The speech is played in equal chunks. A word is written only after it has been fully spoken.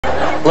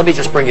let me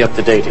just bring you up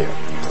to date here.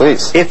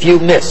 Please. If you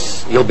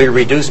miss, you'll be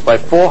reduced by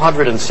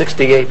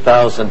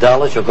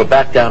 $468,000. You'll go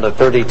back down to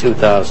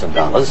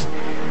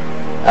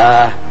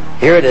 $32,000.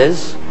 Here it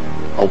is,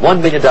 a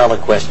 $1 million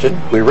question.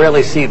 We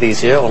rarely see these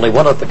here. Only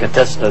one of the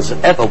contestants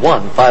has ever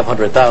won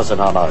 $500,000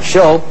 on our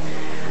show.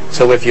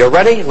 So if you're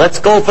ready, let's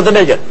go for the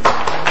million.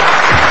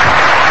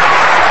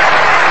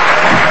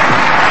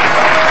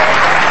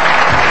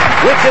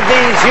 Which of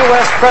these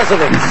U.S.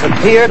 presidents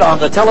appeared on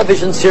the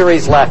television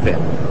series Laugh-In?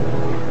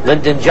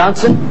 Lyndon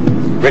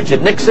Johnson,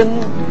 Richard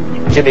Nixon,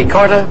 Jimmy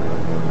Carter,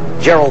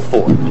 Gerald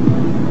Ford.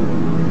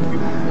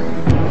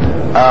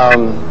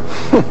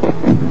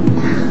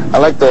 I'd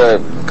like to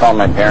call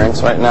my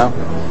parents right now.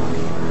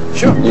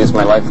 Sure. Use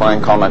my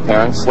lifeline, call my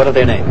parents. What are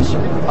their names?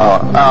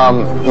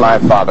 My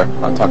father.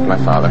 I'll talk to my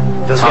father.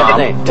 Does he have a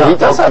name? Tom. He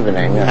does have a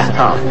name, yes.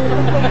 Tom.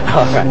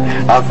 All right.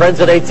 Our friends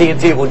at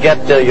AT&T will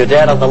get your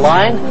dad on the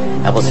line,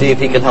 and we'll see if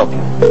he can help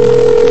you.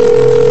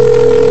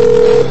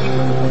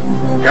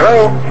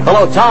 Hello?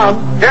 Hello, Tom.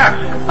 Yes.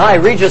 Hi,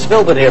 Regis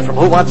Philbin here from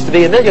Who Wants to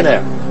Be a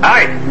Millionaire.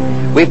 Hi.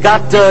 We've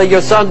got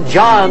your son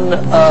John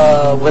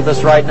with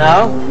us right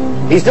now.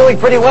 He's doing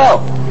pretty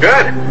well.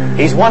 Good.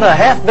 He's won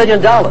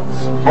 $500,000.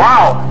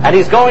 Wow. And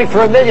he's going for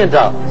 $1 million.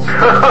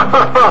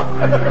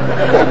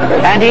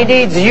 And he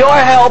needs your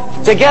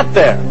help to get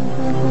there.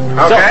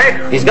 Okay.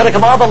 So, he's going to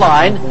come on the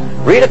line,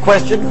 read a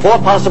question, 4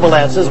 possible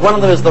answers. One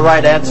of them is the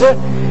right answer.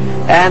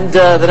 And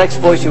the next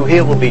voice you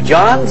hear will be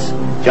John's.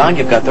 John,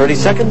 you've got 30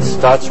 seconds.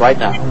 Starts right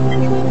now.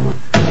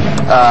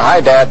 Hi,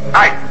 Dad.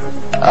 Hi.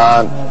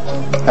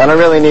 I don't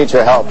really need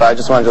your help. I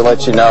just wanted to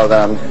let you know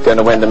that I'm going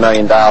to win the $1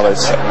 million.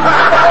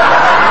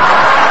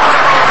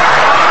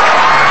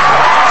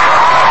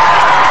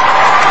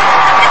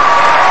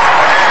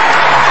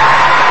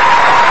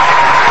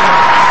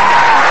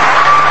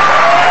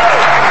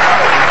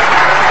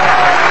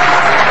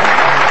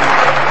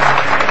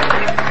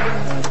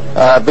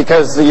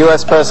 Because the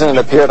U.S. president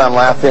appeared on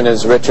Laugh-In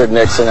as Richard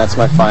Nixon, that's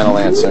my final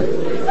answer.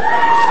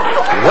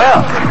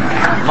 Well,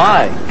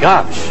 my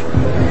gosh.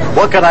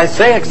 What can I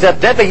say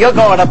except, Debbie, you're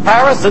going to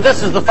Paris, and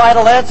this is the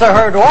final answer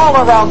heard all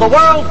around the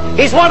world.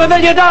 He's won $1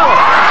 million.